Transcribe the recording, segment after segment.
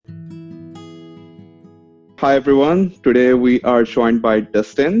Hi everyone. Today we are joined by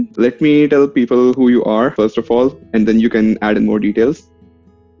Dustin. Let me tell people who you are, first of all, and then you can add in more details.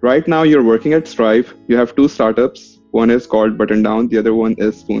 Right now you're working at Stripe. You have two startups. One is called Button Down, the other one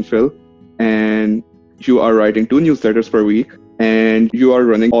is Spoonfill. And you are writing two newsletters per week. And you are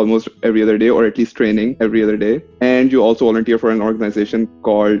running almost every other day, or at least training every other day. And you also volunteer for an organization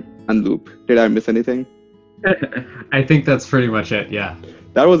called Unloop. Did I miss anything? I think that's pretty much it, yeah.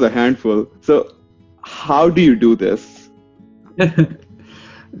 That was a handful. So how do you do this?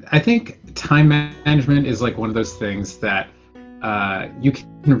 I think time management is like one of those things that you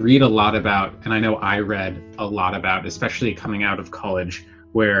can read a lot about, and I know I read a lot about, especially coming out of college,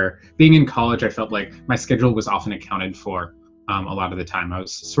 where being in college, I felt like my schedule was often accounted for a lot of the time. I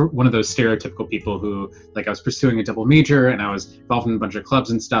was one of those stereotypical people who, like, I was pursuing a double major and I was involved in a bunch of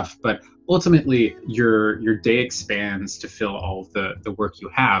clubs and stuff, but ultimately your day expands to fill all of the work you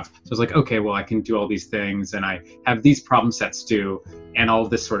have. So I was like, okay, well, I can do all these things and I have these problem sets due and all of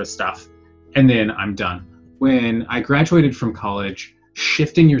this sort of stuff, and then I'm done. When I graduated from college,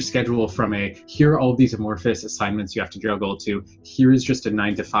 shifting your schedule from here are all these amorphous assignments you have to juggle to here is just a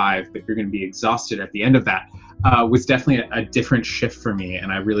 9 to 5, but you're going to be exhausted at the end of that, was definitely a different shift for me.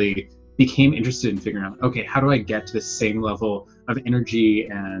 And I really became interested in figuring out, okay, how do I get to the same level of energy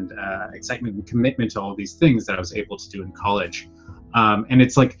and excitement and commitment to all these things that I was able to do in college? And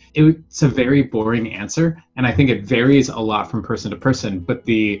it's like, it's a very boring answer. And I think it varies a lot from person to person. But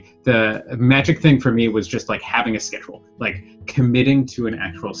the magic thing for me was just like having a schedule, like committing to an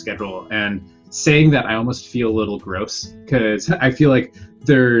actual schedule. And saying that, I almost feel a little gross because I feel like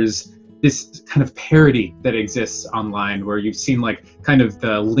there's this kind of parody that exists online where you've seen like kind of the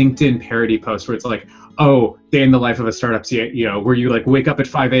LinkedIn parody post where it's like, oh, day in the life of a startup, where you like wake up at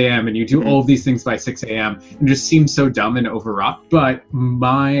 5 a.m. and you do all of these things by 6 a.m. and just seems so dumb and overwrought. But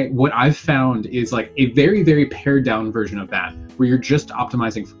what I've found is like a very, very pared down version of that, where you're just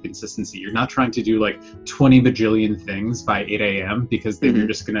optimizing for consistency. You're not trying to do like 20 bajillion things by 8 a.m. because then you're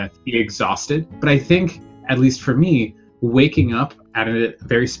just gonna be exhausted. But I think, at least for me, waking up at a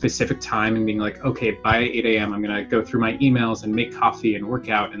very specific time and being like, okay, by 8 a.m. I'm gonna go through my emails and make coffee and work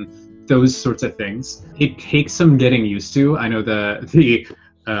out and those sorts of things. It takes some getting used to. I know the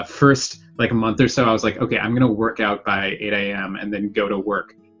first like month or so, I was like, okay, I'm gonna work out by 8 a.m. and then go to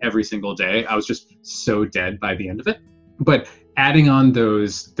work every single day. I was just so dead by the end of it. But adding on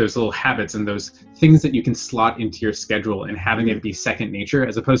those little habits and those things that you can slot into your schedule and having it be second nature,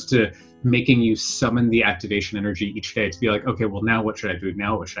 as opposed to making you summon the activation energy each day to be like, okay, well, now what should I do?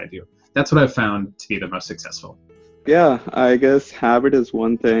 Now what should I do? That's what I've found to be the most successful. Yeah, I guess habit is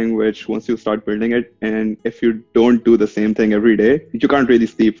one thing which once you start building it, and if you don't do the same thing every day, you can't really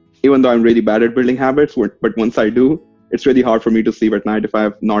sleep. Even though I'm really bad at building habits, but once I do, it's really hard for me to sleep at night if I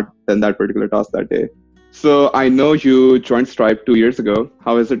have not done that particular task that day. So I know you joined Stripe 2 years ago.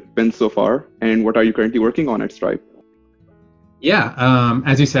 How has it been so far? And what are you currently working on at Stripe? Yeah,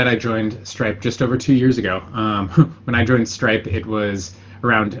 as you said, I joined Stripe just over 2 years ago. When I joined Stripe, it was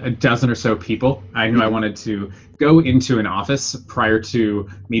around a dozen or so people. I knew I wanted to go into an office. Prior to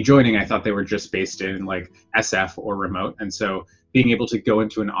me joining, I thought they were just based in like SF or remote. And so being able to go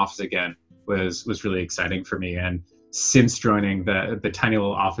into an office again was really exciting for me. And since joining, the tiny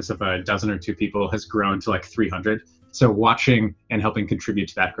little office of a dozen or two people has grown to like 300. So watching and helping contribute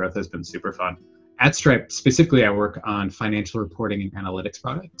to that growth has been super fun. At Stripe, specifically, I work on financial reporting and analytics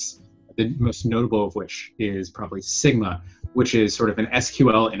products, the most notable of which is probably Sigma, which is sort of an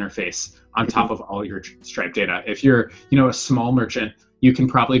SQL interface on top of all your Stripe data. If you're, a small merchant, you can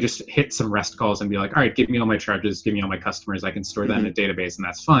probably just hit some REST calls and be like, all right, give me all my charges, give me all my customers. I can store that in a database and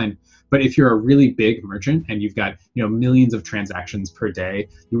that's fine. But if you're a really big merchant and you've got, millions of transactions per day,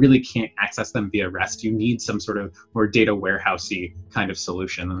 you really can't access them via REST. You need some sort of more data warehousey kind of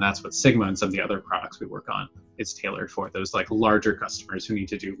solution. And that's what Sigma and some of the other products we work on is tailored for, those like larger customers who need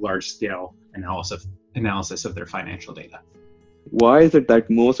to do large scale analysis of their financial data. Why is it that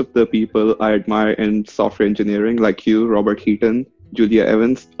most of the people I admire in software engineering, like you, Robert Heaton, Julia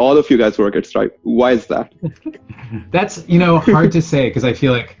Evans, all of you guys work at Stripe? Why is that? That's, hard to say, because I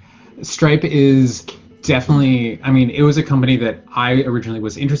feel like Stripe is definitely, it was a company that I originally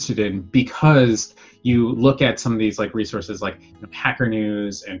was interested in because you look at some of these like resources like Hacker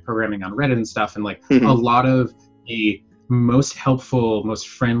News and programming on Reddit and stuff, and like a lot of the most helpful, most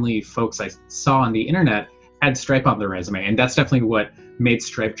friendly folks I saw on the internet had Stripe on their resume, and that's definitely what made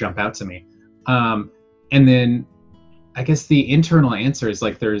Stripe jump out to me. And then I guess the internal answer is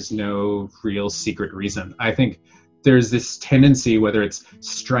like there's no real secret reason. I think there's this tendency, whether it's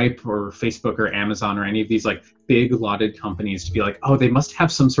Stripe or Facebook or Amazon or any of these like big lauded companies, to be like, oh, they must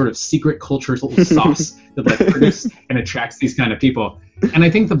have some sort of secret cultural sauce that like produces and attracts these kind of people. And I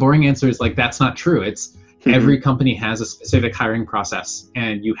think the boring answer is like, that's not true. It's every company has a specific hiring process,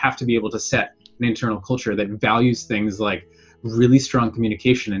 and you have to be able to set an internal culture that values things like really strong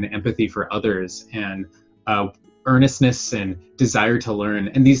communication and empathy for others, and earnestness and desire to learn.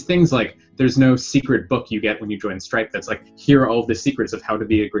 And these things, like, there's no secret book you get when you join Stripe that's like, here are all of the secrets of how to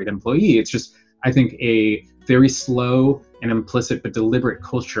be a great employee. It's just, I think, a very slow and implicit but deliberate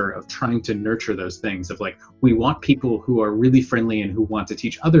culture of trying to nurture those things of like, we want people who are really friendly and who want to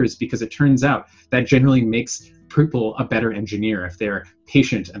teach others, because it turns out that generally makes people a better engineer if they're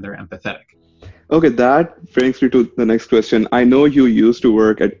patient and they're empathetic. Okay, that brings me to the next question. I know you used to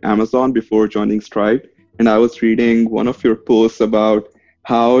work at Amazon before joining Stripe, and I was reading one of your posts about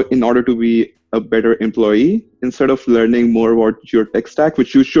how, in order to be a better employee, instead of learning more about your tech stack,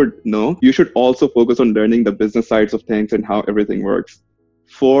 which you should know, you should also focus on learning the business sides of things and how everything works.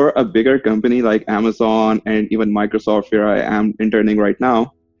 For a bigger company like Amazon and even Microsoft, where I am interning right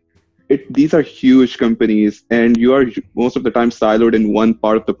now, these are huge companies, and you are most of the time siloed in one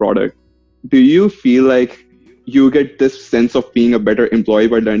part of the product. Do you feel like you get this sense of being a better employee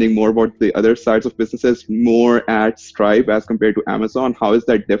by learning more about the other sides of businesses more at Stripe as compared to Amazon? How is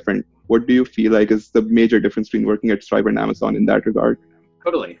that different? What do you feel like is the major difference between working at Stripe and Amazon in that regard?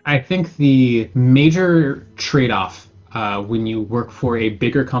 Totally. I think the major trade-off when you work for a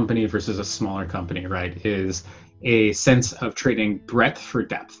bigger company versus a smaller company, right, is a sense of trading breadth for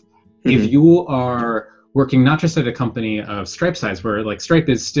depth. If you are working not just at a company of Stripe size, where like Stripe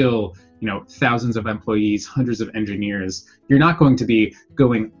is still, thousands of employees, hundreds of engineers, you're not going to be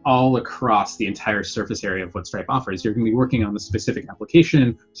going all across the entire surface area of what Stripe offers. You're going to be working on the specific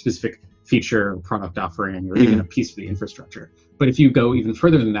application, specific feature, product offering, or even a piece of the infrastructure. But if you go even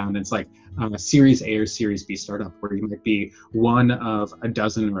further than that, and it's like a Series A or Series B startup, where you might be one of a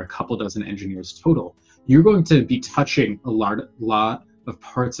dozen or a couple dozen engineers total, you're going to be touching a lot of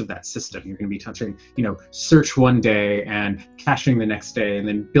parts of that system. You're going to be touching, search one day and caching the next day, and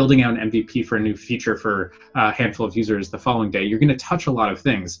then building out an MVP for a new feature for a handful of users the following day. You're going to touch a lot of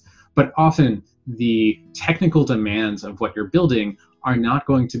things, but often the technical demands of what you're building are not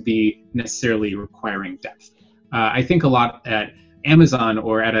going to be necessarily requiring depth. I think a lot at Amazon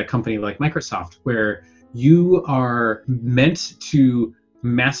or at a company like Microsoft, where you are meant to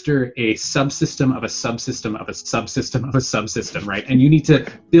master a subsystem of a subsystem of a subsystem of a subsystem, right? And you need to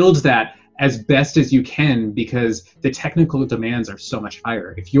build that as best as you can, because the technical demands are so much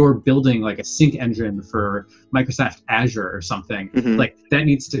higher. If you're building like a sync engine for Microsoft Azure or something, like that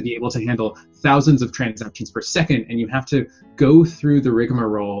needs to be able to handle thousands of transactions per second, and you have to go through the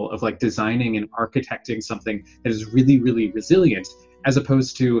rigmarole of like designing and architecting something that is really, really resilient. As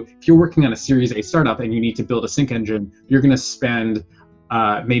opposed to, if you're working on a Series A startup and you need to build a sync engine, you're going to spend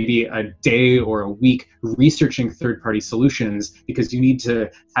maybe a day or a week researching third-party solutions, because you need to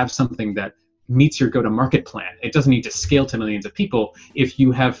have something that meets your go-to-market plan. It doesn't need to scale to millions of people. If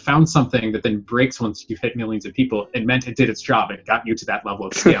you have found something that then breaks once you've hit millions of people, it meant it did its job, it got you to that level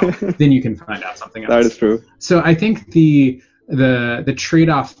of scale, then you can find out something else. That is true. So I think the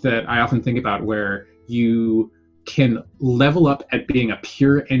trade-off that I often think about, where you can level up at being a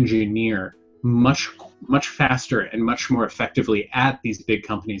pure engineer much faster and much more effectively at these big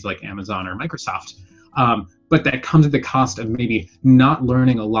companies like Amazon or Microsoft. But that comes at the cost of maybe not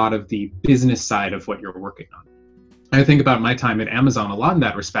learning a lot of the business side of what you're working on. I think about my time at Amazon a lot in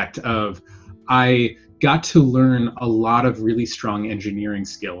that respect of, I got to learn a lot of really strong engineering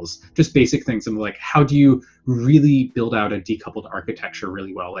skills, just basic things. I'm like, how do you really build out a decoupled architecture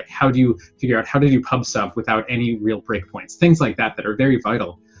really well? Like, how do you figure out how to do PubSub without any real breakpoints? Things like that are very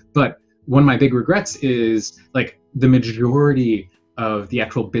vital. But one of my big regrets is like the majority of the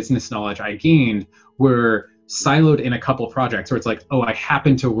actual business knowledge I gained were siloed in a couple projects, where it's like, oh, I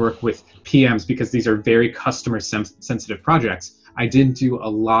happen to work with PMs because these are very customer sensitive projects. I didn't do a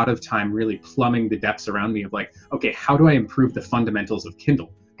lot of time really plumbing the depths around me of like, okay, how do I improve the fundamentals of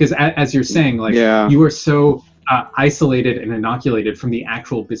Kindle? Because as you're saying, like, you are so isolated and inoculated from the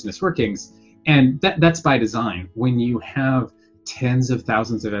actual business workings. And that's by design. When you have tens of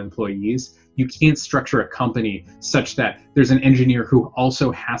thousands of employees, you can't structure a company such that there's an engineer who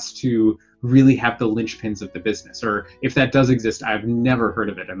also has to really have the linchpins of the business. Or if that does exist, I've never heard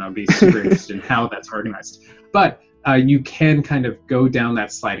of it, and I'd be super interested in how that's organized. But you can kind of go down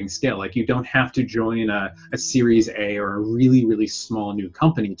that sliding scale. Like, you don't have to join a Series A or a really, really small new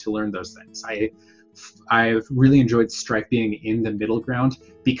company to learn those things. I've really enjoyed Stripe being in the middle ground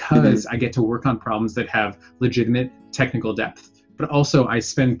because I get to work on problems that have legitimate technical depth. But also I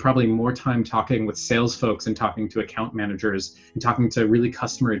spend probably more time talking with sales folks and talking to account managers and talking to really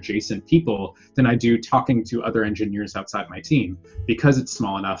customer adjacent people than I do talking to other engineers outside my team, because it's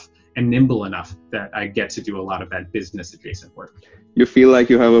small enough and nimble enough that I get to do a lot of that business adjacent work. You feel like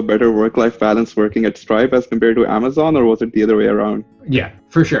you have a better work-life balance working at Stripe as compared to Amazon, or was it the other way around? Yeah,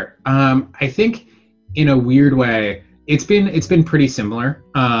 for sure. I think in a weird way, it's been pretty similar.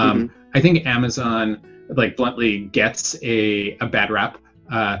 I think Amazon, like, bluntly gets a bad rap.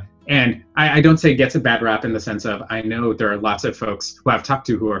 And I don't say gets a bad rap in the sense of, I know there are lots of folks who I've talked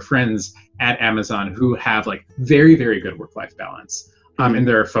to who are friends at Amazon who have like very, very good work-life balance. And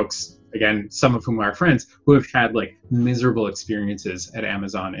there are folks, again, some of whom are friends, who have had like miserable experiences at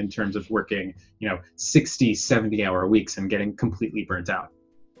Amazon in terms of working, 60, 70-hour weeks and getting completely burnt out.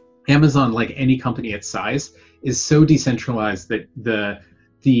 Amazon, like any company its size, is so decentralized that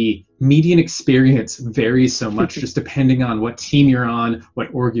the median experience varies so much just depending on what team you're on,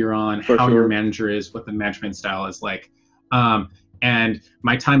 what org you're on, how your manager is, what the management style is like. And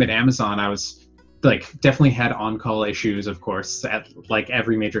my time at Amazon, I was like definitely had on-call issues, of course, like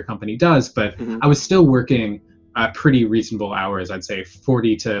every major company does, but I was still working pretty reasonable hours. I'd say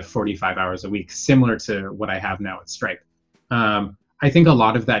 40 to 45 hours a week, similar to what I have now at Stripe. I think a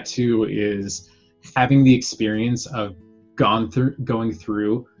lot of that too is having the experience of going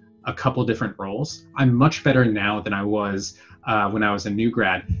through a couple different roles. I'm much better now than I was when I was a new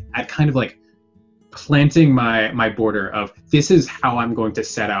grad at kind of like planting my border of, this is how I'm going to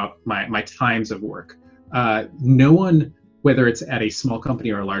set out my times of work. No one, whether it's at a small company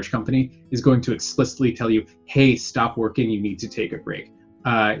or a large company, is going to explicitly tell you, hey, stop working, you need to take a break.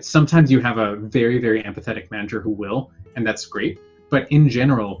 Sometimes you have a very, very empathetic manager who will, and that's great. But in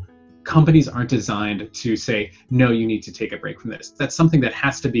general, companies aren't designed to say, no, you need to take a break from this. That's something that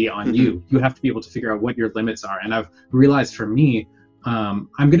has to be on you. You have to be able to figure out what your limits are. And I've realized for me, I'm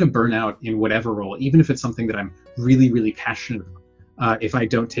going to burn out in whatever role, even if it's something that I'm really, really passionate about. If I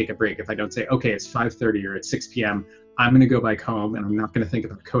don't take a break, if I don't say, okay, it's 5:30 or it's 6 p.m., I'm going to go back home and I'm not going to think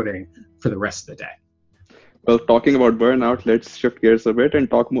about coding for the rest of the day. Well, talking about burnout, let's shift gears a bit and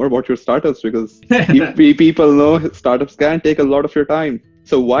talk more about your startups, because people know startups can take a lot of your time.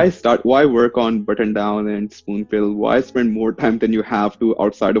 So why work on Buttondown and Spoonbill? Why spend more time than you have to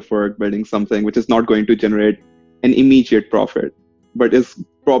outside of work building something which is not going to generate an immediate profit, but is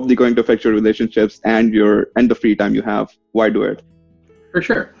probably going to affect your relationships and the free time you have? Why do it? For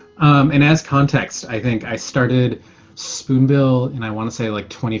sure. And as context, I think I started Spoonbill in, I want to say, like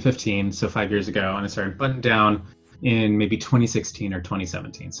 2015, so 5 years ago, and I started Buttondown in maybe 2016 or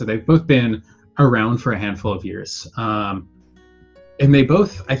 2017. So they've both been around for a handful of years. And they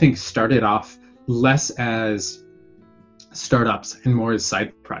both, I think, started off less as startups and more as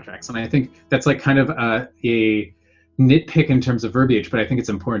side projects. And I think that's like kind of a nitpick in terms of verbiage, but I think it's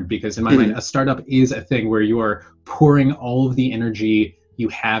important because in my mind, a startup is a thing where you are pouring all of the energy you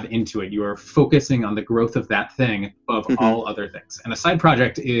have into it. You are focusing on the growth of that thing above all other things. And a side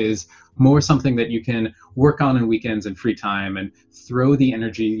project is more something that you can work on weekends and free time and throw the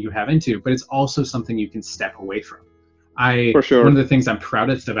energy you have into, but it's also something you can step away from. For sure. One of the things I'm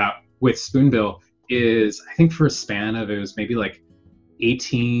proudest about with Spoonbill is, I think for a span of, it was maybe like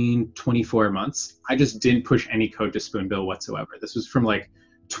 18, 24 months, I just didn't push any code to Spoonbill whatsoever. This was from like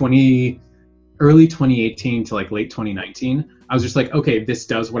early 2018 to like late 2019. I was just like, okay, this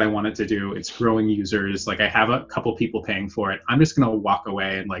does what I want it to do. It's growing users. Like, I have a couple people paying for it. I'm just going to walk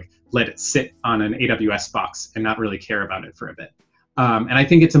away and like let it sit on an AWS box and not really care about it for a bit. And I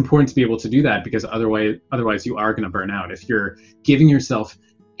think it's important to be able to do that, because otherwise you are going to burn out. If you're giving yourself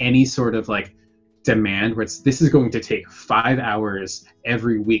any sort of like demand where this is going to take 5 hours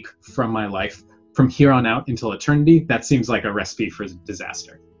every week from my life from here on out until eternity, that seems like a recipe for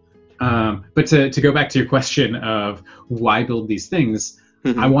disaster. But to go back to your question of why build these things,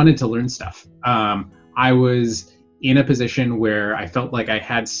 I wanted to learn stuff. I was in a position where I felt like I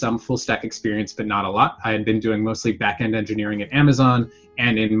had some full stack experience, but not a lot. I had been doing mostly back-end engineering at Amazon,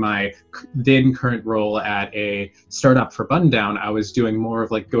 and in my then current role at a startup for Buttondown, I was doing more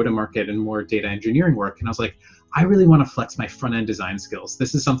of like go-to-market and more data engineering work. And I was like, I really want to flex my front-end design skills.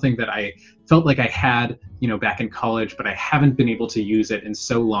 This is something that I felt like I had, back in college, but I haven't been able to use it in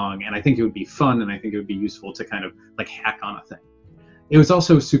so long. And I think it would be fun, and I think it would be useful to kind of like hack on a thing. It was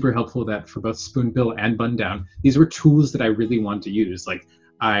also super helpful that for both Spoonbill and Buttondown, these were tools that I really wanted to use. Like,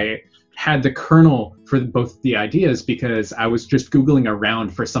 I had the kernel for both the ideas because I was just Googling around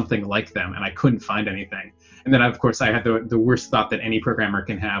for something like them and I couldn't find anything. And then, of course, I had the worst thought that any programmer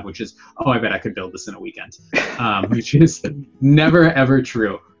can have, which is, oh, I bet I could build this in a weekend, which is never, ever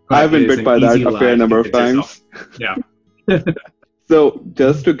true. I've been bit by that a fair number of times. Yeah. So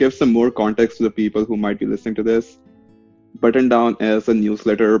just to give some more context to the people who might be listening to this, Buttondown is a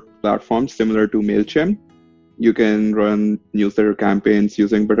newsletter platform similar to MailChimp. You can run newsletter campaigns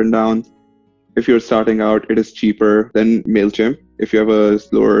using Buttondown. If you're starting out, it is cheaper than MailChimp if you have a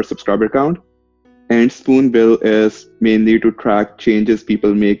lower subscriber count. And Spoonbill is mainly to track changes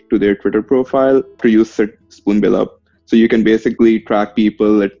people make to their Twitter profile to use Spoonbill up. So you can basically track people,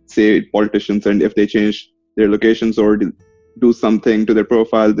 let's say politicians, and if they change their locations or do something to their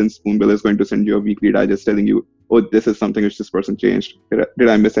profile, then Spoonbill is going to send you a weekly digest telling you, oh, this is something which this person changed. Did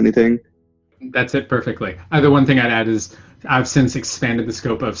I miss anything? That's it perfectly. The one thing I'd add is I've since expanded the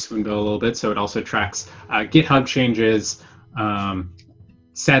scope of Spoonbill a little bit, so it also tracks GitHub changes,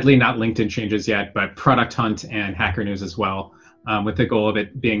 sadly not LinkedIn changes yet, but Product Hunt and Hacker News as well, with the goal of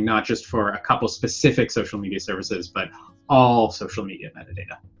it being not just for a couple specific social media services, but all social media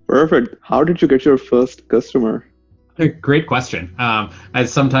metadata. Perfect. How did you get your first customer? Great question.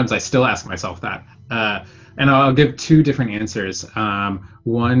 As sometimes I still ask myself that. And I'll give two different answers.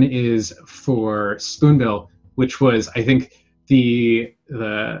 One is for Spoonbill, which was, I think, the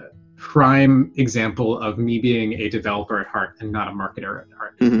prime example of me being a developer at heart and not a marketer at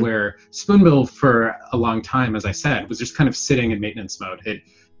heart, where Spoonbill for a long time, as I said, was just kind of sitting in maintenance mode. It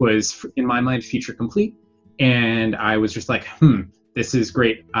was, in my mind, feature complete. And I was just like, this is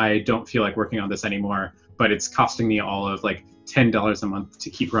great. I don't feel like working on this anymore, but it's costing me all of like $10 a month to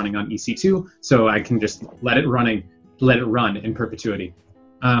keep running on EC2, so I can just let it run in perpetuity.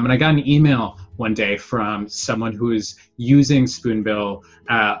 And I got an email one day from someone who was using Spoonbill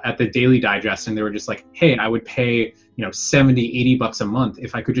at the Daily Digest, and they were just like, hey, I would pay $70, $80 a month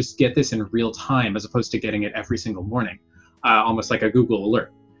if I could just get this in real time as opposed to getting it every single morning, almost like a Google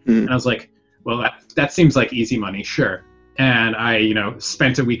alert. And I was like, well, that seems like easy money, sure. And I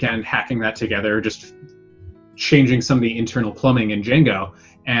spent a weekend hacking that together, just changing some of the internal plumbing in Django,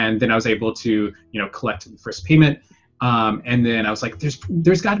 and then I was able to collect the first payment, and then I was like,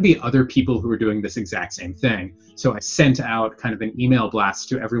 there's got to be other people who are doing this exact same thing. So I sent out kind of an email blast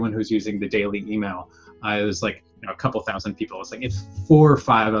to everyone who's using the daily email. It was like a couple thousand people. I was like, if 4 or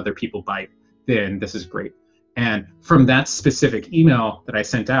 5 other people bite, then this is great. And from that specific email that I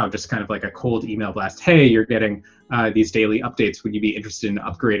sent out, just kind of like a cold email blast, hey, you're getting these daily updates, would you be interested in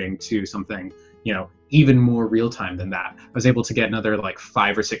upgrading to something even more real time than that? I was able to get another like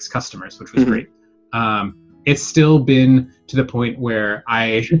 5 or 6 customers, which was great. It's still been to the point where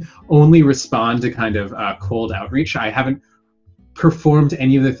I only respond to kind of cold outreach. I haven't performed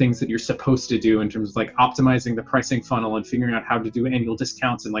any of the things that you're supposed to do in terms of like optimizing the pricing funnel and figuring out how to do annual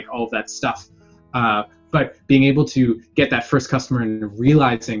discounts and like all of that stuff. But being able to get that first customer and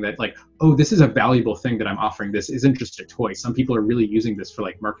realizing that like, oh, this is a valuable thing that I'm offering. This isn't just a toy. Some people are really using this for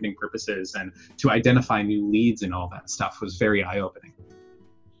like marketing purposes and to identify new leads and all that stuff was very eye-opening.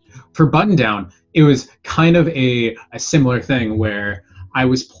 For Buttondown, it was kind of a similar thing where I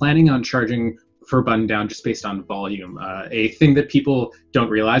was planning on charging for Buttondown just based on volume. A thing that people don't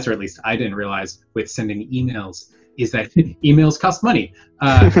realize, or at least I didn't realize with sending emails, is that emails cost money.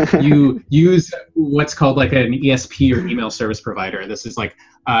 You use what's called like an ESP or email service provider. This is like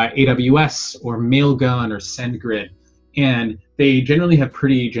AWS or Mailgun or SendGrid. And they generally have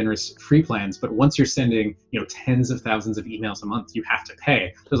pretty generous free plans, but once you're sending tens of thousands of emails a month, you have to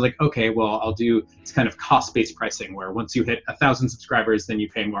pay. So I was like, okay, well, I'll do this kind of cost-based pricing where once you hit 1,000 subscribers, then you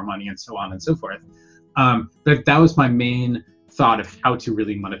pay more money and so on and so forth. But that was my main thought of how to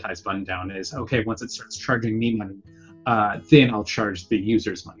really monetize Buttondown is, okay, once it starts charging me money, then I'll charge the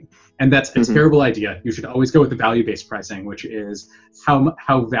users money. And that's a terrible idea. You should always go with the value-based pricing, which is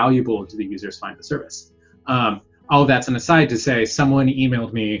how valuable do the users find the service. All of that's an aside to say, someone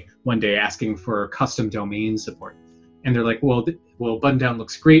emailed me one day asking for custom domain support. And they're like, well, Buttondown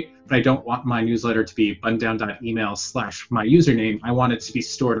looks great, but I don't want my newsletter to be buttondown.email/my username. I want it to be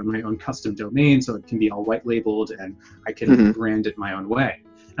stored on my own custom domain so it can be all white labeled and I can brand it my own way.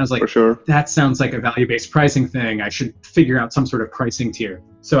 And I was like, that sounds like a value-based pricing thing. I should figure out some sort of pricing tier.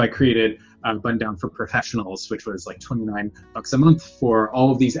 So I created Buttondown for Professionals, which was like $29 a month for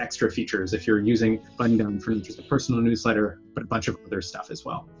all of these extra features if you're using Buttondown for just a personal newsletter, but a bunch of other stuff as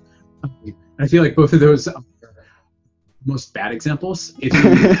well. I feel like both of those are most bad examples. If you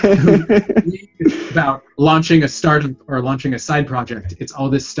read about launching a startup or launching a side project, it's all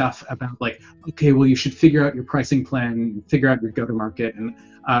this stuff about like, okay, well, you should figure out your pricing plan, figure out your go-to-market, and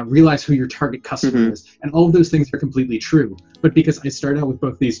realize who your target customer is. And all of those things are completely true. But because I started out with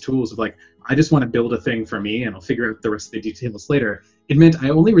both these tools of like, I just want to build a thing for me and I'll figure out the rest of the details later, it meant I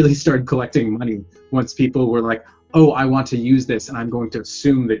only really started collecting money once people were like, oh, I want to use this, and I'm going to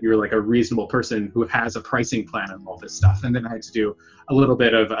assume that you're like a reasonable person who has a pricing plan and all this stuff. And then I had to do a little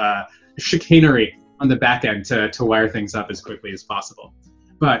bit of chicanery on the back end to wire things up as quickly as possible.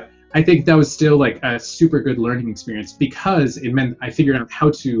 But I think that was still like a super good learning experience because it meant I figured out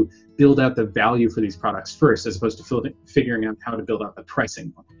how to build out the value for these products first, as opposed to figuring out how to build out the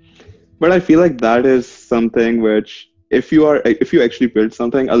pricing. But I feel like that is something which, if you actually build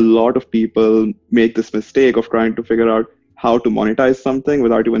something, a lot of people make this mistake of trying to figure out how to monetize something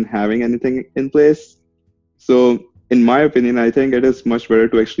without even having anything in place. So in my opinion, I think it is much better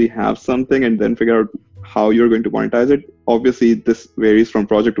to actually have something and then figure out how you're going to monetize it. Obviously, this varies from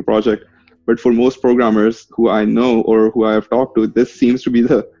project to project, but for most programmers who I know or who I have talked to, this seems to be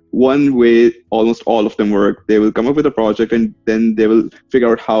the one way almost all of them work. They will come up with a project and then they will figure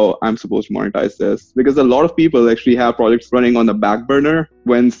out how I'm supposed to monetize this. Because a lot of people actually have projects running on the back burner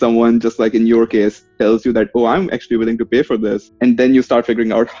when someone, just like in your case, tells you that, oh, I'm actually willing to pay for this. And then you start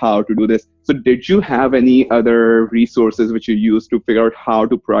figuring out how to do this. So did you have any other resources which you used to figure out how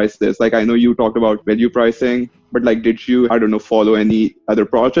to price this? Like, I know you talked about value pricing, but like, did you, I don't know, follow any other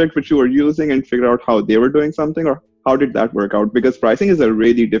project which you were using and figure out how they were doing something? Or how did that work out? Because pricing is a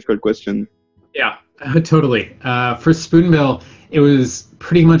really difficult question. Yeah, totally. For Spoonbill, it was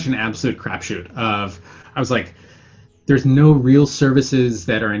pretty much an absolute crapshoot of, I was like, there's no real services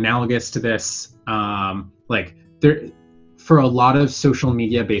that are analogous to this. Like there, for a lot of social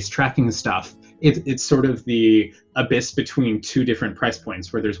media based tracking stuff, it's sort of the abyss between two different price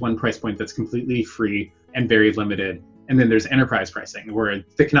points, where there's one price point that's completely free and very limited. And then there's enterprise pricing, where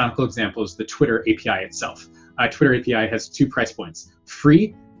the canonical example is the Twitter API itself. Twitter API has two price points,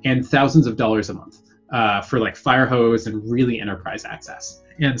 free and thousands of dollars a month for like Firehose and really enterprise access.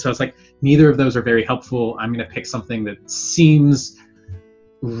 And so it's like, neither of those are very helpful. I'm going to pick something that seems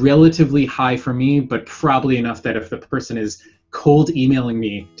relatively high for me, but probably enough that if the person is cold emailing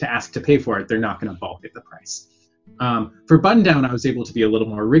me to ask to pay for it, they're not going to bulk at the price. For Buttondown, I was able to be a little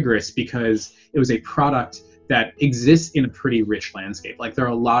more rigorous because it was a product that exists in a pretty rich landscape. Like there are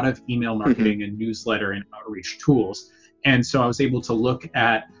a lot of email marketing and newsletter and outreach tools. And so I was able to look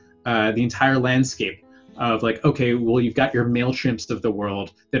at the entire landscape of like, okay, well, you've got your MailChimps of the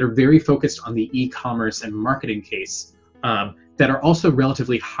world that are very focused on the e-commerce and marketing case that are also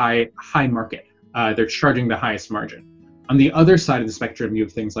relatively high market. They're charging the highest margin. On the other side of the spectrum, you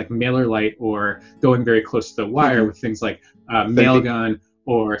have things like MailerLite or going very close to the wire with things like Mailgun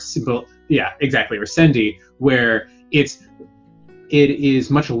or Simple, yeah, exactly, or Sendy, where it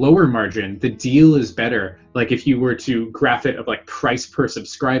is much lower margin. The deal is better. Like if you were to graph it of like price per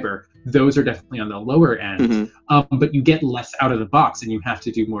subscriber, those are definitely on the lower end, but you get less out of the box and you have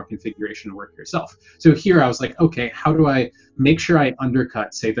to do more configuration work yourself. So here I was like, okay, how do I make sure I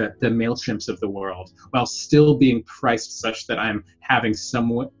undercut, say, the MailChimps of the world while still being priced such that I'm having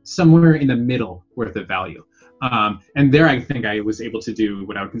somewhere in the middle worth of value? And there I think I was able to do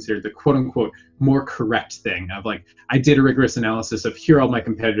what I would consider the quote unquote more correct thing of like, I did a rigorous analysis of here are all my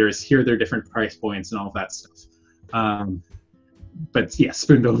competitors, here are their different price points and all of that stuff. But yeah,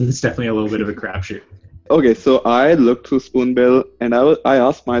 Spoonbill is definitely a little bit of a crapshoot. Okay, so I looked through Spoonbill and I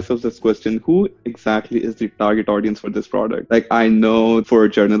asked myself this question: who exactly is the target audience for this product? Like, I know for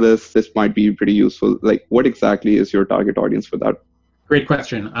journalists, this might be pretty useful. Like, what exactly is your target audience for that? Great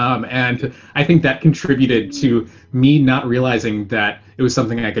question. And I think that contributed to me not realizing that it was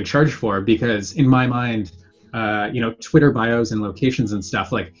something I could charge for, because in my mind, Twitter bios and locations and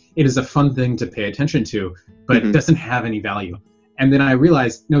stuff, like, it is a fun thing to pay attention to, but it doesn't have any value. And then I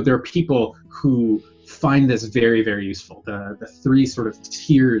realized, no, there are people who find this very, very useful. The three sort of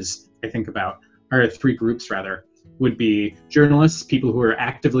tiers I think about, or three groups rather, would be journalists, people who are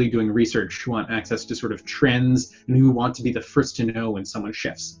actively doing research, who want access to sort of trends and who want to be the first to know when someone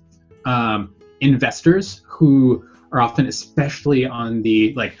shifts. Investors, who are often especially on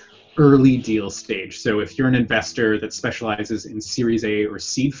the like early deal stage. So if you're an investor that specializes in Series A or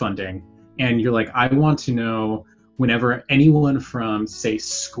seed funding, and you're like, I want to know whenever anyone from, say,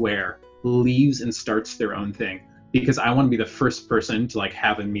 Square leaves and starts their own thing, because I want to be the first person to like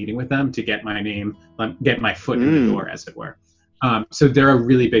have a meeting with them to get my name, get my foot in the door, as it were. So they're a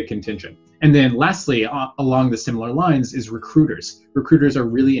really big contingent. And then lastly, along the similar lines, is recruiters. Recruiters are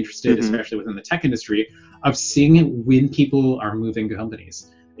really interested, especially within the tech industry, of seeing when people are moving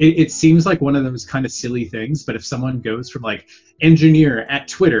companies. It seems like one of those kind of silly things, but if someone goes from like engineer at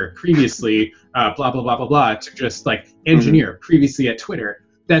Twitter previously, blah, blah, blah, blah, blah, to just like engineer previously at Twitter,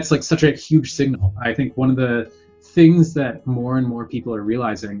 that's like such a huge signal. I think one of the things that more and more people are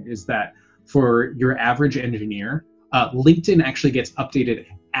realizing is that for your average engineer, LinkedIn actually gets updated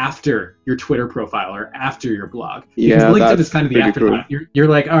after your Twitter profile or after your blog. Because LinkedIn is kind of the afterthought. You're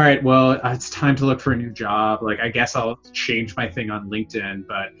like, all right, well, it's time to look for a new job. Like, I guess I'll change my thing on LinkedIn,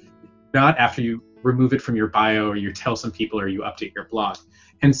 but not after you remove it from your bio or you tell some people or you update your blog.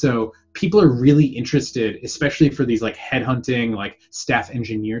 And so people are really interested, especially for these like headhunting, like staff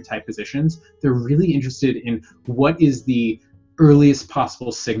engineer type positions. They're really interested in what is the earliest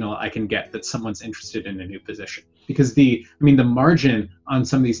possible signal I can get that someone's interested in a new position. Because the margin on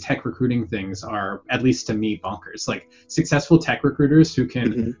some of these tech recruiting things are, at least to me, bonkers. Like successful tech recruiters who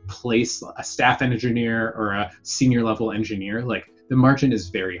can place a staff engineer or a senior level engineer, like the margin is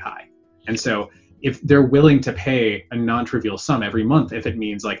very high. And so if they're willing to pay a non-trivial sum every month, if it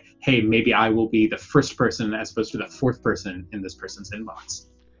means like, hey, maybe I will be the first person as opposed to the fourth person in this person's inbox.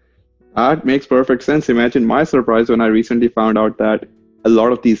 That makes perfect sense. Imagine my surprise when I recently found out that a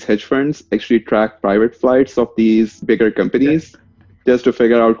lot of these hedge funds actually track private flights of these bigger companies just to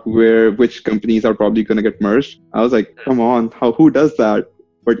figure out which companies are probably going to get merged. I was like, come on, who does that?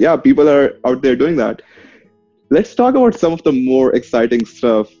 But yeah, people are out there doing that. Let's talk about some of the more exciting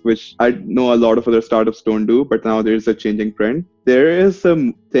stuff, which I know a lot of other startups don't do, but now there's a changing trend. There is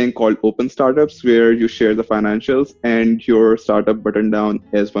a thing called open startups where you share the financials, and your startup Button Down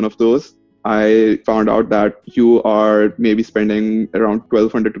is one of those. I found out that you are maybe spending around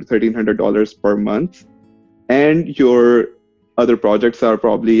 $1,200 to $1,300 per month, and your other projects are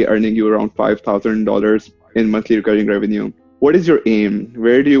probably earning you around $5,000 in monthly recurring revenue. What is your aim?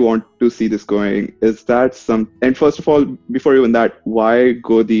 Where do you want to see this going? Is that and first of all, before even that, why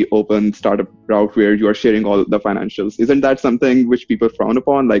go the open startup route where you are sharing all the financials? Isn't that something which people frown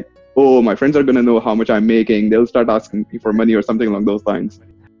upon? Like, oh, my friends are going to know how much I'm making. They'll start asking me for money or something along those lines.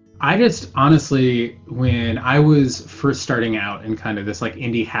 I just honestly, when I was first starting out in kind of this like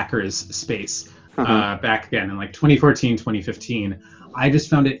indie hackers space back then in like 2014, 2015, I just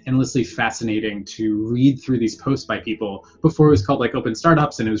found it endlessly fascinating to read through these posts by people before it was called like open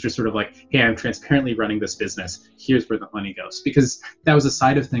startups. And it was just sort of like, hey, I'm transparently running this business. Here's where the money goes. Because that was a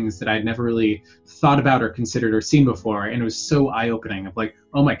side of things that I'd never really thought about or considered or seen before. And it was so eye-opening of like,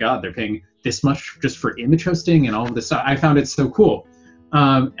 oh my God, they're paying this much just for image hosting and all of this stuff. I found it so cool.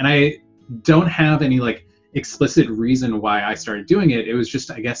 And I don't have any like explicit reason why I started doing it. It was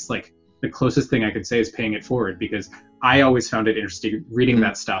just, I guess, like the closest thing I could say is paying it forward, because I always found it interesting reading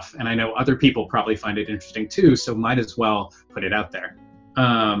that stuff. And I know other people probably find it interesting too. So might as well put it out there.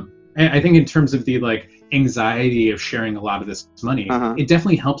 And I think in terms of the like anxiety of sharing a lot of this money, it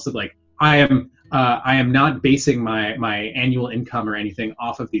definitely helps that like I am not basing my annual income or anything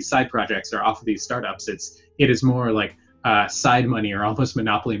off of these side projects or off of these startups. It is more like side money or almost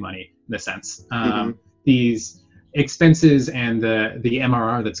monopoly money in a sense. These expenses and the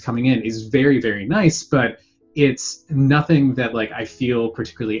MRR that's coming in is very, very nice, but it's nothing that like I feel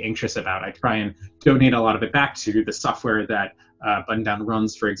particularly anxious about. I try and donate a lot of it back to the software that Button Down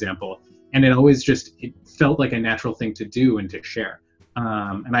runs, for example. And it felt like a natural thing to do and to share.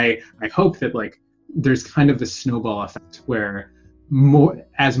 And I hope that like there's kind of the snowball effect where more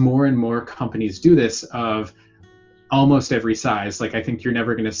and more companies do this of almost every size. Like I think you're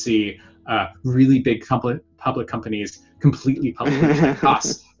never going to see really big public companies completely publicly cut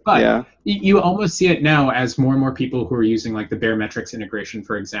costs. But you almost see it now as more and more people who are using like the Baremetrics integration,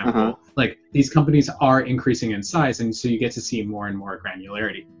 for example. Like these companies are increasing in size, and so you get to see more and more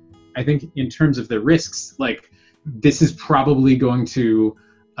granularity. I think in terms of the risks, like this is probably going to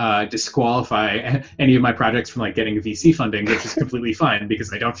disqualify any of my projects from like getting VC funding, which is completely fine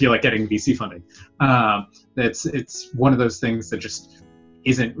because I don't feel like getting VC funding. It's one of those things that just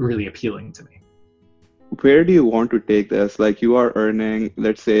isn't really appealing to me. Where do you want to take this? Like you are earning,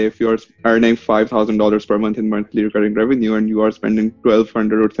 let's say if you're earning $5,000 per month in monthly recurring revenue and you are spending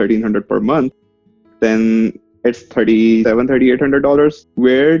 $1,200 or $1,300 per month, then it's $3,700, $3,800.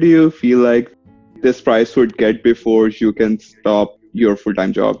 Where do you feel like this price would get before you can stop your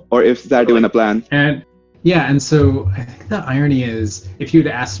full-time job? Or is that even a plan? And so I think the irony is, if you'd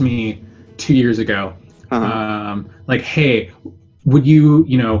asked me 2 years ago, like, hey, would you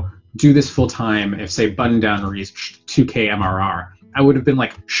do this full time if say Button Down reached 2K MRR? I would have been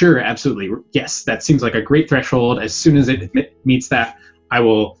like, sure, absolutely. Yes, that seems like a great threshold. As soon as it meets that, I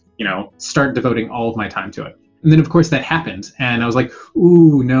will, start devoting all of my time to it. And then, of course, that happened. And I was like,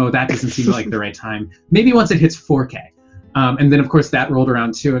 ooh, no, that doesn't seem like the right time. Maybe once it hits 4K. And then, of course, that rolled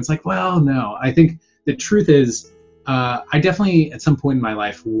around too. And it's like, well, no. I think the truth is I definitely, at some point in my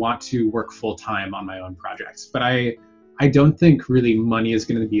life, want to work full time on my own projects. But I don't think really money is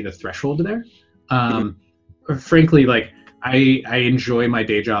going to be the threshold there. Frankly, like, I enjoy my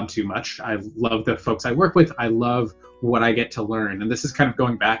day job too much. I love the folks I work with. I love what I get to learn. And this is kind of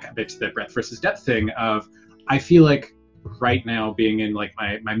going back a bit to the breadth versus depth thing of, I feel like right now, being in like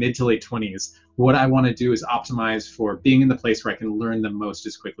my mid to late 20s, what I want to do is optimize for being in the place where I can learn the most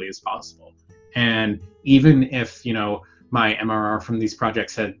as quickly as possible. And even if, my MRR from these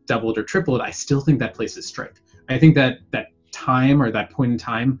projects had doubled or tripled, I still think that place is straight. I think that time or that point in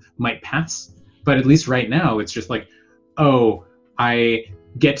time might pass, but at least right now, it's just like, oh, I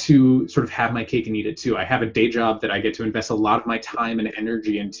get to sort of have my cake and eat it too. I have a day job that I get to invest a lot of my time and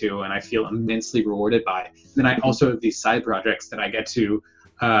energy into, and I feel immensely rewarded by. And then I also have these side projects that I get to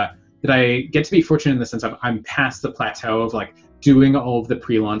be fortunate in the sense of I'm past the plateau of like doing all of the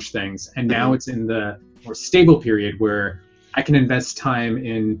pre-launch things, and now it's in the more stable period where I can invest time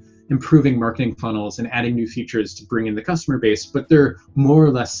in improving marketing funnels and adding new features to bring in the customer base, but they're more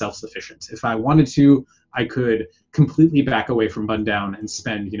or less self-sufficient. If I wanted to, I could completely back away from Bundown and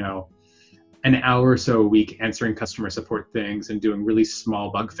spend, an hour or so a week answering customer support things and doing really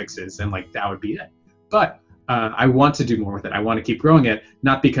small bug fixes, and like that would be it. But I want to do more with it. I want to keep growing it,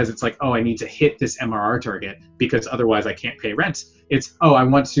 not because it's like, oh, I need to hit this MRR target because otherwise I can't pay rent. It's, oh, I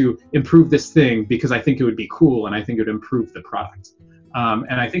want to improve this thing because I think it would be cool and I think it would improve the product.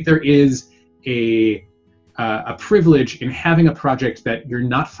 And I think there is a privilege in having a project that you're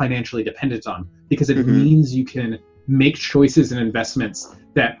not financially dependent on, because it means you can make choices and investments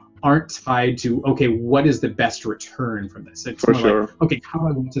that aren't tied to, okay, what is the best return from this? It's For more sure. like, okay, how do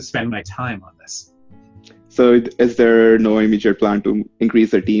I want to spend my time on this? So is there no immediate plan to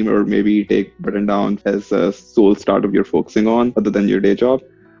increase the team or maybe take Button Down as a sole startup you're focusing on other than your day job?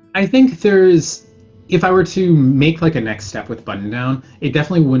 I think if I were to make like a next step with Button Down, it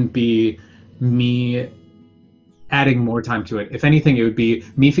definitely wouldn't be me adding more time to it. If anything, it would be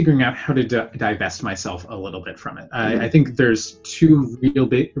me figuring out how to divest myself a little bit from it. I think there's two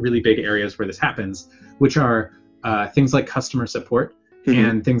really big areas where this happens, which are things like customer support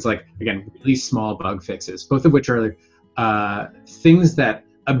and things like, again, really small bug fixes, both of which are things that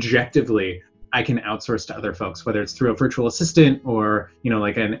objectively I can outsource to other folks, whether it's through a virtual assistant or,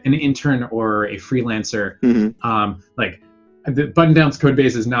 like an intern or a freelancer. Like the Button Down's code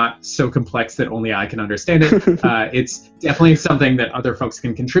base is not so complex that only I can understand it. It's definitely something that other folks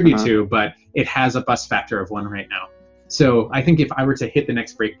can contribute to, but it has a bust factor of 1 right now. So I think if I were to hit the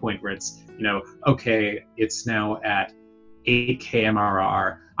next breakpoint where it's, okay, it's now at 8K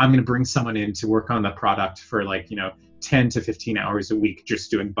MRR, I'm going to bring someone in to work on the product for 10 to 15 hours a week,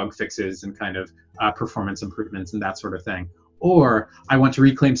 just doing bug fixes and kind of performance improvements and that sort of thing. Or I want to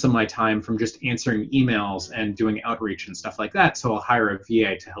reclaim some of my time from just answering emails and doing outreach and stuff like that. So I'll hire a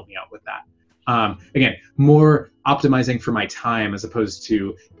VA to help me out with that. Again, more optimizing for my time as opposed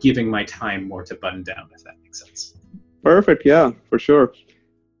to giving my time more to Button Down, if that makes sense. Perfect. Yeah, for sure.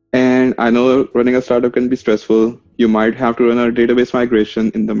 And I know running a startup can be stressful. You might have to run a database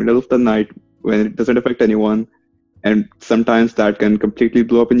migration in the middle of the night when it doesn't affect anyone. And sometimes that can completely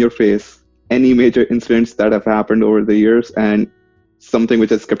blow up in your face. Any major incidents that have happened over the years and something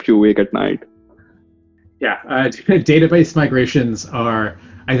which has kept you awake at night? Yeah, database migrations are,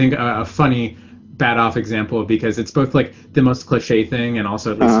 I think, a funny bad off example because it's both like the most cliche thing and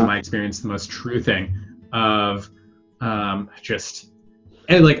also, at least in my experience, the most true thing of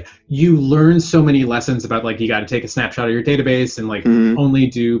and like you learn so many lessons about like you got to take a snapshot of your database and like only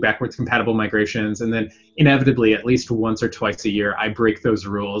do backwards compatible migrations, and then inevitably at least once or twice a year I break those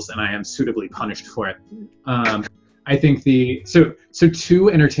rules and I am suitably punished for it. I think so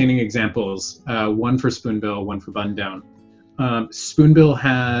two entertaining examples, one for Spoonbill, one for Button Down. Spoonbill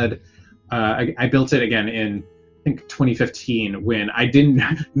had I built it again in I think 2015 when I didn't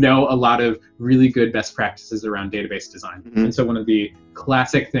know a lot of really good best practices around database design. And so one of the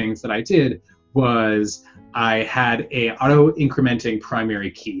classic things that I did was I had a auto incrementing primary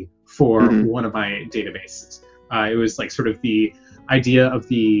key for one of my databases. It was like sort of the idea of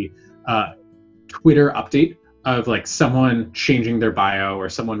the Twitter update of like someone changing their bio or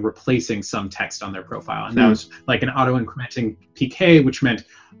someone replacing some text on their profile. And that was like an auto incrementing PK, which meant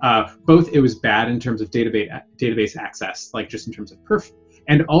both it was bad in terms of database access, like just in terms of perf,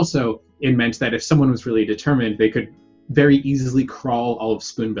 and also it meant that if someone was really determined, they could very easily crawl all of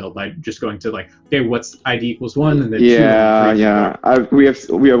Spoonbill by just going to like, okay, what's ID equals 1 and then 2 Yeah, and 3.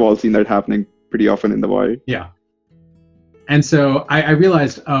 yeah. We have all seen that happening pretty often in the void. Yeah. And so I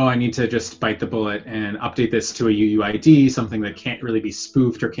realized, oh, I need to just bite the bullet and update this to a UUID, something that can't really be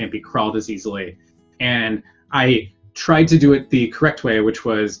spoofed or can't be crawled as easily. And I tried to do it the correct way, which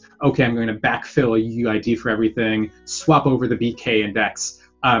was, okay, I'm going to backfill a UUID for everything, swap over the BK index,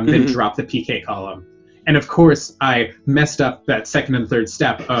 then drop the PK column. And of course, I messed up that second and third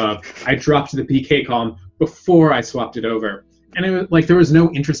step of I dropped the PK column before I swapped it over. And it was like there was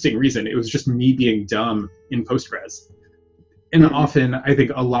no interesting reason. It was just me being dumb in Postgres. And often, I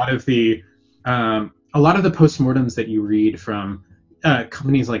think a lot of the postmortems that you read from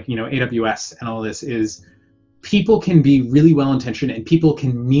companies like AWS and all this is people can be really well intentioned and people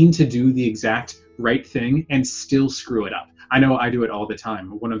can mean to do the exact right thing and still screw it up. I know I do it all the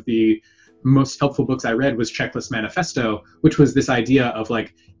time. One of the most helpful books I read was Checklist Manifesto, which was this idea of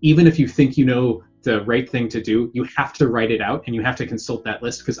like, even if you think you know the right thing to do, you have to write it out and you have to consult that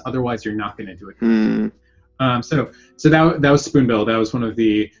list because otherwise you're not going to do it. So that was Spoonbill. That was one of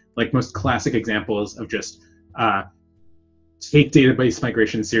the like most classic examples of just take database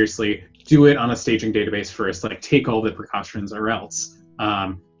migration seriously, do it on a staging database first, like take all the precautions or else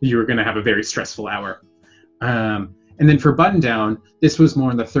you're going to have a very stressful hour. And then for Buttondown, this was more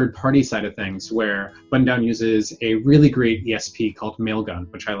on the third-party side of things, where Buttondown uses a really great ESP called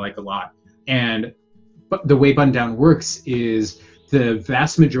Mailgun, which I like a lot. But the way Buttondown works is the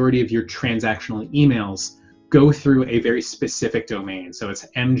vast majority of your transactional emails go through a very specific domain. So it's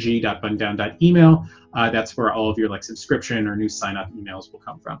mg.buttondown.email. That's where all of your like subscription or new sign-up emails will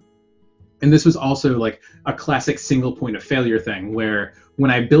come from. And this was also like a classic single point of failure thing, where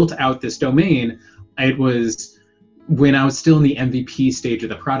when I built out this domain, it was when I was still in the MVP stage of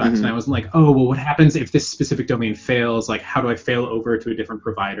the product, and I was like, oh, well, what happens if this specific domain fails? Like, how do I fail over to a different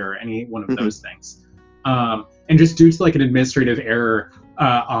provider? Any one of those things. And just due to like an administrative error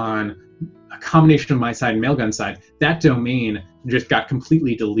on a combination of my side and Mailgun side, that domain just got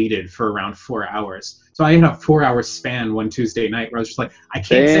completely deleted for around 4 hours. So I had a 4-hour span one Tuesday night where I was just like, I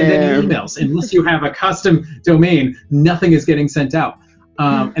can't send any emails unless you have a custom domain. Nothing is getting sent out.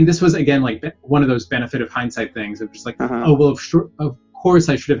 And this was, again, like one of those benefit of hindsight things of just like, oh, well, of course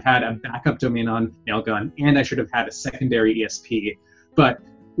I should have had a backup domain on Mailgun and I should have had a secondary ESP. But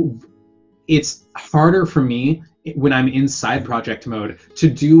it's harder for me when I'm in side project mode to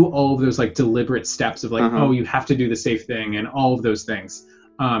do all of those like deliberate steps of like, oh, you have to do the safe thing and all of those things.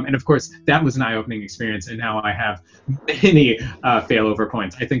 And of course, that was an eye-opening experience. And now I have many failover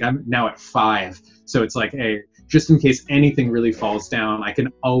points. I think I'm now at 5. So it's like, hey, just in case anything really falls down, I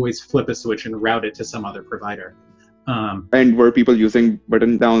can always flip a switch and route it to some other provider. And were people using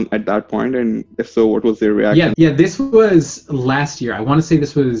Buttondown at that point? And if so, what was their reaction? Yeah, this was last year. I want to say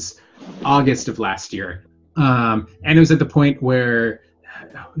this was August of last year. And it was at the point where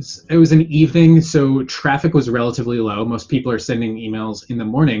it was an evening, so traffic was relatively low. Most people are sending emails in the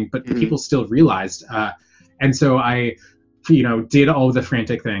morning, but people still realized. And so I did all of the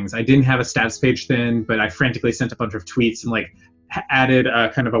frantic things. I didn't have a stats page then, but I frantically sent a bunch of tweets and like added a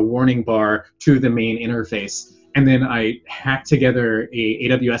kind of a warning bar to the main interface. And then I hacked together a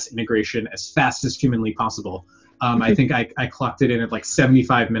AWS integration as fast as humanly possible. I think I clocked it in at like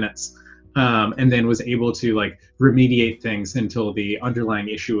 75 minutes. And then was able to like remediate things until the underlying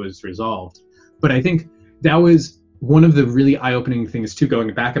issue was resolved. But I think that was one of the really eye-opening things too,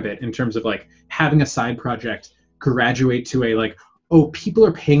 going back a bit in terms of like having a side project graduate to a like, oh, people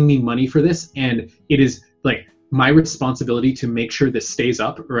are paying me money for this, and it is like my responsibility to make sure this stays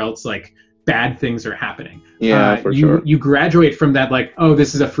up, or else like bad things are happening. For sure. You graduate from that like, oh,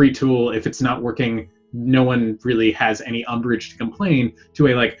 this is a free tool. If it's not working, no one really has any umbrage to complain, to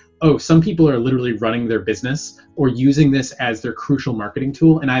a like, oh, some people are literally running their business or using this as their crucial marketing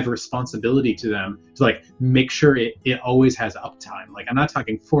tool, and I have a responsibility to them to like make sure it always has uptime. Like, I'm not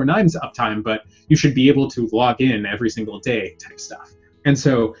talking 4 nines uptime, but you should be able to log in every single day type stuff. And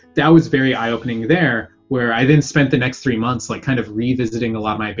so that was very eye-opening there, where I then spent the next 3 months like kind of revisiting a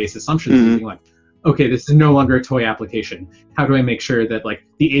lot of my base assumptions and being like, okay, this is no longer a toy application. How do I make sure that like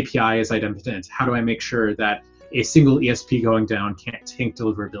the API is idempotent? How do I make sure that a single ESP going down can't tank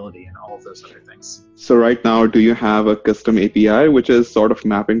deliverability and all of those other things? So right now, do you have a custom API which is sort of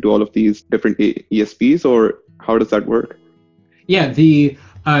mapping to all of these different ESPs, or how does that work? Yeah, the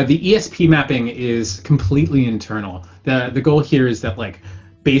ESP mapping is completely internal. The goal here is that like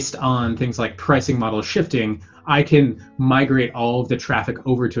based on things like pricing model shifting, I can migrate all of the traffic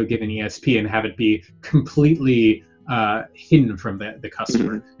over to a given ESP and have it be completely hidden from the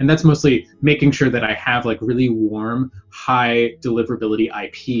customer. And that's mostly making sure that I have like really warm, high deliverability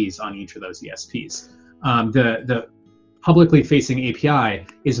IPs on each of those ESPs. The publicly facing API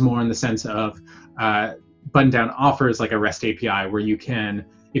is more in the sense of Buttondown offers like a REST API where you can,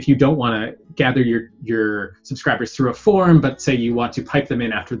 if you don't want to gather your subscribers through a form, but say you want to pipe them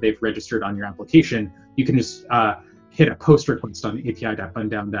in after they've registered on your application, you can just hit a post request on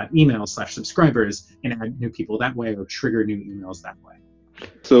api.buttondown.email/subscribers and add new people that way or trigger new emails that way.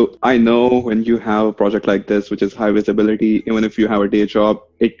 So I know when you have a project like this, which is high visibility, even if you have a day job,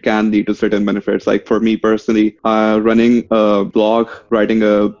 it can lead to certain benefits. Like for me personally, running a blog, writing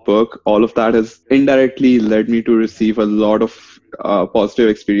a book, all of that has indirectly led me to receive a lot of positive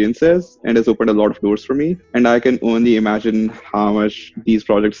experiences and has opened a lot of doors for me. And I can only imagine how much these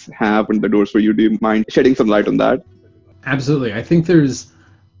projects have opened the doors for you. Do you mind shedding some light on that? Absolutely. I think there's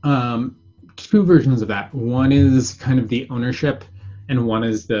two versions of that. One is kind of the ownership and one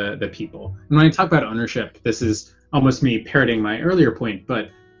is the people. And when I talk about ownership, this is almost me parroting my earlier point,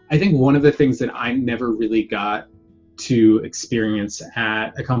 but I think one of the things that I never really got to experience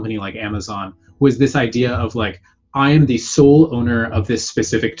at a company like Amazon was this idea of like, I am the sole owner of this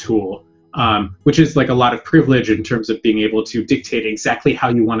specific tool, which is like a lot of privilege in terms of being able to dictate exactly how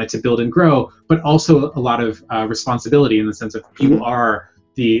you want it to build and grow, but also a lot of responsibility in the sense of you are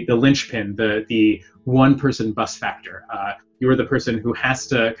the linchpin, the one person bus factor. You're the person who has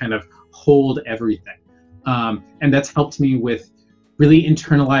to kind of hold everything. And that's helped me with really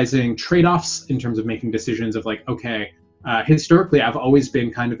internalizing trade-offs in terms of making decisions of like, okay, historically, I've always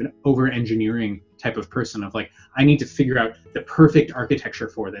been kind of an over-engineering type of person of like, I need to figure out the perfect architecture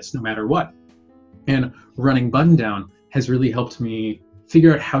for this no matter what. And running Buttondown has really helped me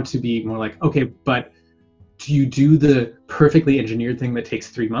figure out how to be more like, okay, but do you do the perfectly engineered thing that takes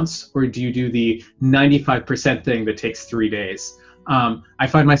 3 months, or do you do the 95% thing that takes 3 days? I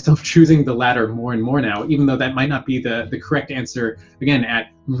find myself choosing the latter more and more now, even though that might not be the correct answer, again, at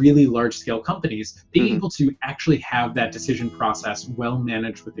really large-scale companies. Being able to actually have that decision process well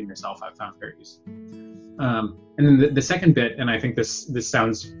managed within yourself, I've found very useful. And then the second bit, and I think this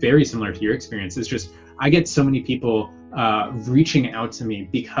sounds very similar to your experience, is just I get so many people reaching out to me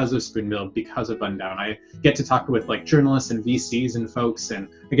because of Spoonbill, because of Buttondown. I get to talk with like journalists and VCs and folks, and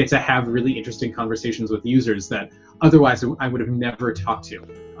I get to have really interesting conversations with users that otherwise I would have never talked to.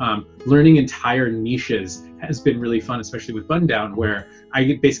 Learning entire niches has been really fun, especially with Buttondown, where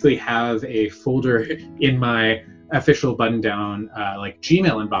I basically have a folder in my official Buttondown like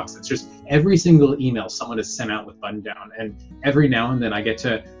Gmail inbox. It's just every single email someone has sent out with Buttondown, and every now and then I get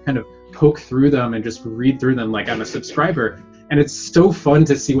to kind of poke through them and just read through them like I'm a subscriber. And it's so fun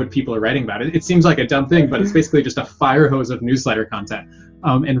to see what people are writing about. It seems like a dumb thing, but it's basically just a fire hose of newsletter content.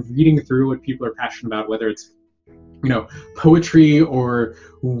 And reading through what people are passionate about, whether it's poetry or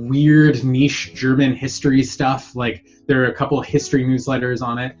weird niche German history stuff, like there are a couple of history newsletters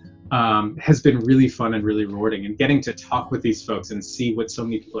on it, has been really fun and really rewarding. And getting to talk with these folks and see what so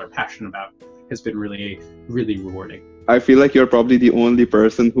many people are passionate about has been really, really rewarding. I feel like you're probably the only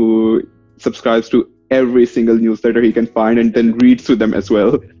person who subscribes to every single newsletter he can find and then reads through them as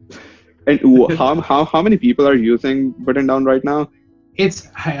well. And how many people are using Buttondown right now?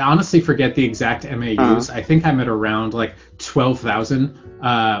 I honestly forget the exact MAUs. I think I'm at around like 12,000,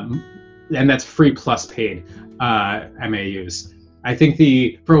 and that's free plus paid MAUs. I think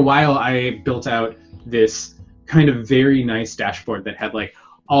for a while I built out this kind of very nice dashboard that had like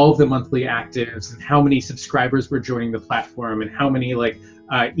all of the monthly actives and how many subscribers were joining the platform and how many like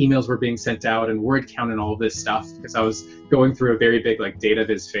emails were being sent out and word count and all of this stuff, because I was going through a very big like data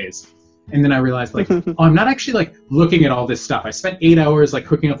viz phase. And then I realized like, oh, I'm not actually like looking at all this stuff. I spent 8 hours like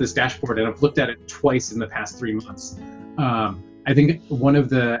hooking up this dashboard and I've looked at it twice in the past 3 months. I think one of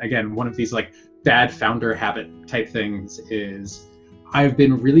these like bad founder habit type things is I've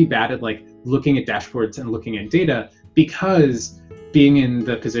been really bad at like looking at dashboards and looking at data, because being in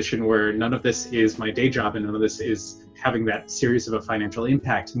the position where none of this is my day job and none of this is having that serious of a financial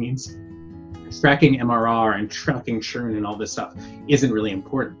impact means tracking MRR and tracking churn and all this stuff isn't really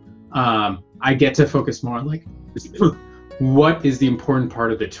important. I get to focus more on like, what is the important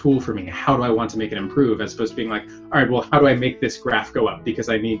part of the tool for me? How do I want to make it improve? As opposed to being like, all right, well, how do I make this graph go up? Because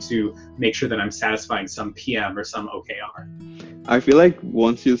I need to make sure that I'm satisfying some PM or some OKR. I feel like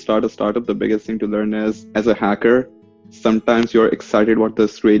once you start a startup, the biggest thing to learn is, as a hacker, sometimes you're excited about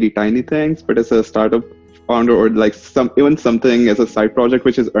this really tiny things, but as a startup founder or like even something as a side project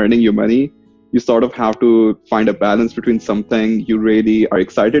which is earning you money, you sort of have to find a balance between something you really are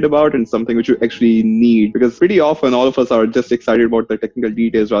excited about and something which you actually need. Because pretty often all of us are just excited about the technical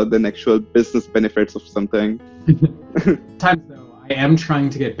details rather than actual business benefits of something. Sometimes though, I am trying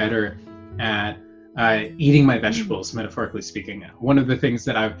to get better at eating my vegetables, metaphorically speaking. One of the things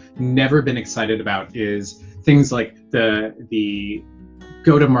that I've never been excited about is things like the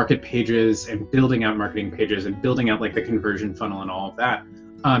go-to-market pages and building out marketing pages and building out like the conversion funnel and all of that.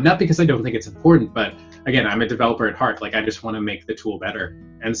 Not because I don't think it's important, but again, I'm a developer at heart. Like I just want to make the tool better.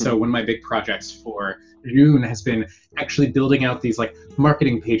 And so one of my big projects for June has been actually building out these like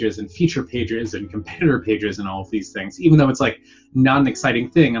marketing pages and feature pages and competitor pages and all of these things. Even though it's like not an exciting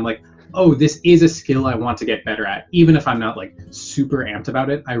thing, I'm like, oh, this is a skill I want to get better at. Even if I'm not like super amped about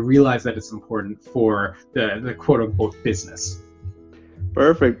it, I realize that it's important for the quote unquote business.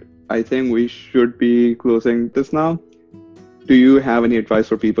 Perfect. I think we should be closing this now. Do you have any advice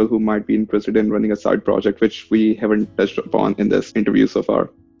for people who might be interested in running a side project, which we haven't touched upon in this interview so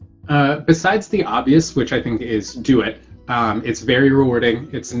far? Besides the obvious, which I think is do it. It's very rewarding.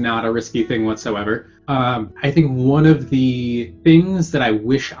 It's not a risky thing whatsoever. I think one of the things that I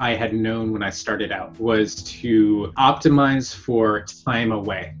wish I had known when I started out was to optimize for time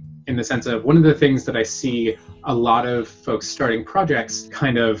away. In the sense of one of the things that I see a lot of folks starting projects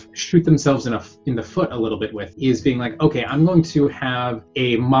kind of shoot themselves in the foot a little bit with is being like, okay, I'm going to have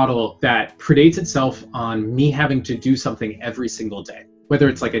a model that predates itself on me having to do something every single day. Whether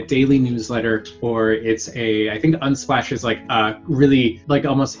it's like a daily newsletter or it's I think Unsplash is like a really like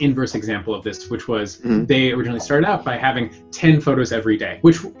almost inverse example of this, which was they originally started out by having 10 photos every day,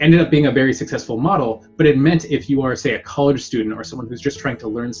 which ended up being a very successful model. But it meant if you are, say, a college student or someone who's just trying to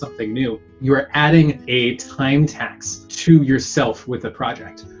learn something new, you are adding a time tax to yourself with the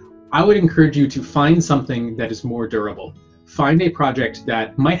project. I would encourage you to find something that is more durable. Find a project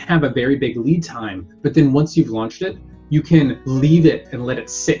that might have a very big lead time, but then once you've launched it, you can leave it and let it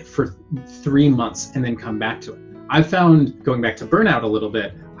sit for 3 months and then come back to it. I've found, going back to burnout a little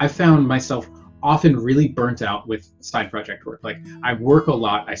bit, I found myself often really burnt out with side project work. Like I work a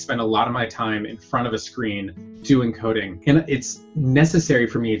lot, I spend a lot of my time in front of a screen doing coding, and it's necessary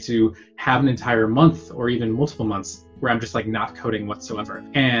for me to have an entire month or even multiple months where I'm just like not coding whatsoever.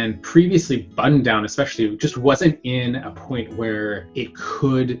 And previously Buttondown especially just wasn't in a point where it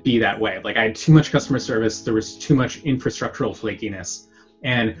could be that way. Like I had too much customer service, there was too much infrastructural flakiness.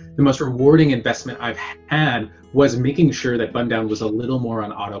 And the most rewarding investment I've had was making sure that Buttondown was a little more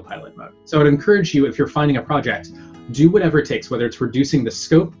on autopilot mode. So I would encourage you, if you're finding a project, do whatever it takes, whether it's reducing the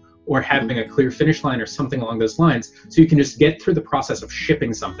scope or having a clear finish line or something along those lines, so you can just get through the process of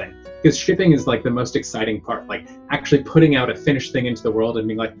shipping something. Because shipping is like the most exciting part, like actually putting out a finished thing into the world and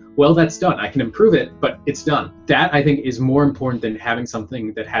being like, well, that's done. I can improve it, but it's done. That I think is more important than having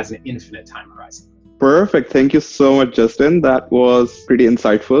something that has an infinite time horizon. Perfect. Thank you so much, Justin. That was pretty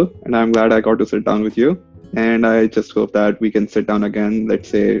insightful, and I'm glad I got to sit down with you. And I just hope that we can sit down again, let's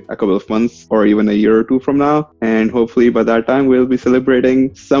say a couple of months or even a year or two from now. And hopefully by that time, we'll be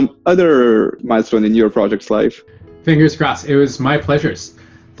celebrating some other milestone in your project's life. Fingers crossed. It was my pleasure.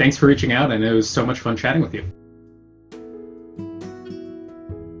 Thanks for reaching out, and it was so much fun chatting with you.